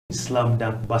Slam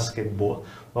Dunk Basketball,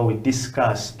 where we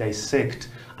discuss, dissect,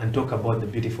 and talk about the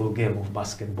beautiful game of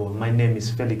basketball. My name is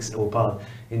Felix Opal.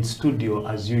 In studio,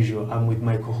 as usual, I'm with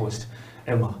my co-host,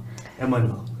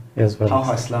 Emmanuel. Yes, Felix. How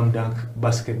has Slam Dunk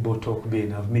Basketball Talk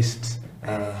been? I've missed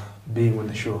being on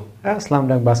the show. Slam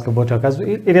Dunk Basketball Talk,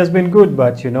 it has been good,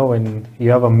 but you know, when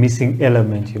you have a missing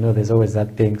element, you know, there's always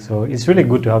that thing. So it's really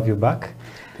good to have you back.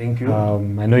 Thank you.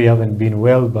 I know you haven't been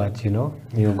well, but you know,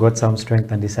 you got some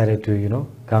strength and decided to, you know,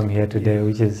 come here today,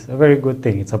 which is a very good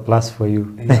thing. It's a plus for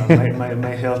you. Yeah,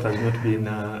 my health has not been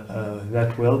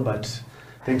that well, but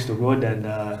thanks to God and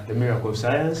the miracle of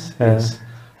science, yes,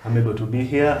 I'm able to be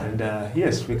here, and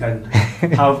yes, we can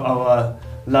have our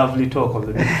lovely talk of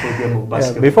the beautiful game of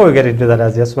basketball. Before we get into that, I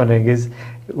was just wondering, is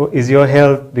your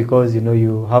health because, you know,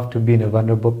 you have to be in a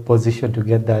vulnerable position to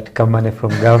get that kamane from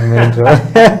government?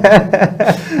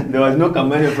 There was no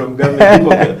kamane from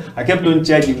government. I kept on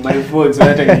charging my phone so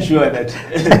that I ensure that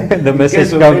the message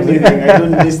comes. Anything, I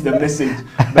don't miss the message,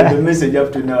 but the message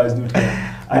up to now is not come.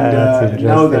 And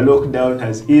now the lockdown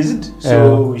has eased,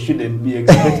 so we shouldn't be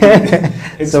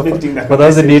expecting so that. For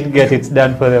those who didn't get, it's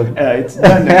done for them. It's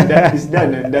done it's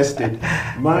done and dusted.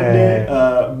 Monday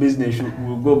business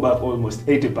will go back almost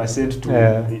 80%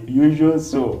 to usual,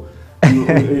 so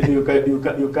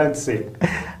you can't say.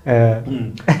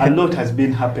 A lot has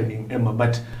been happening, Emma,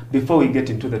 but before we get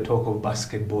into the talk of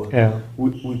basketball,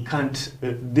 we can't,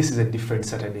 this is a different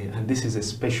Saturday, and this is a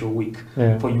special week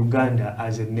for Uganda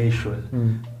as a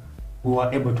nation. We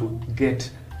were able to get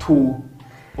 2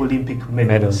 Olympic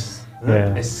medals.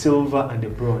 A silver and a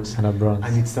bronze.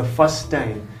 And it's the first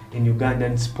time in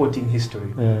Ugandan sporting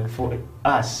history for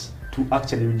us to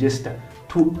actually register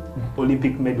 2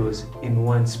 Olympic medals in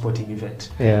one sporting event.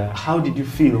 How did you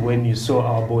feel when you saw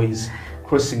our boys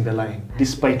crossing the line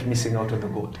despite missing out on the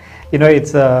gold? You know,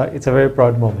 it's a very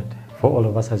proud moment for all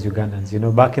of us as Ugandans. You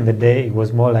know, back in the day, it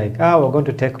was more like, we're going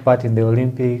to take part in the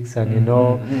Olympics, and you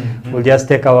know, we'll just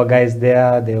take our guys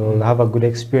there, they will have a good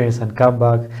experience and come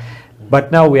back. But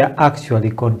now we are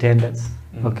actually contenders,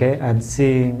 okay, and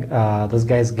seeing those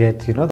guys get, you know,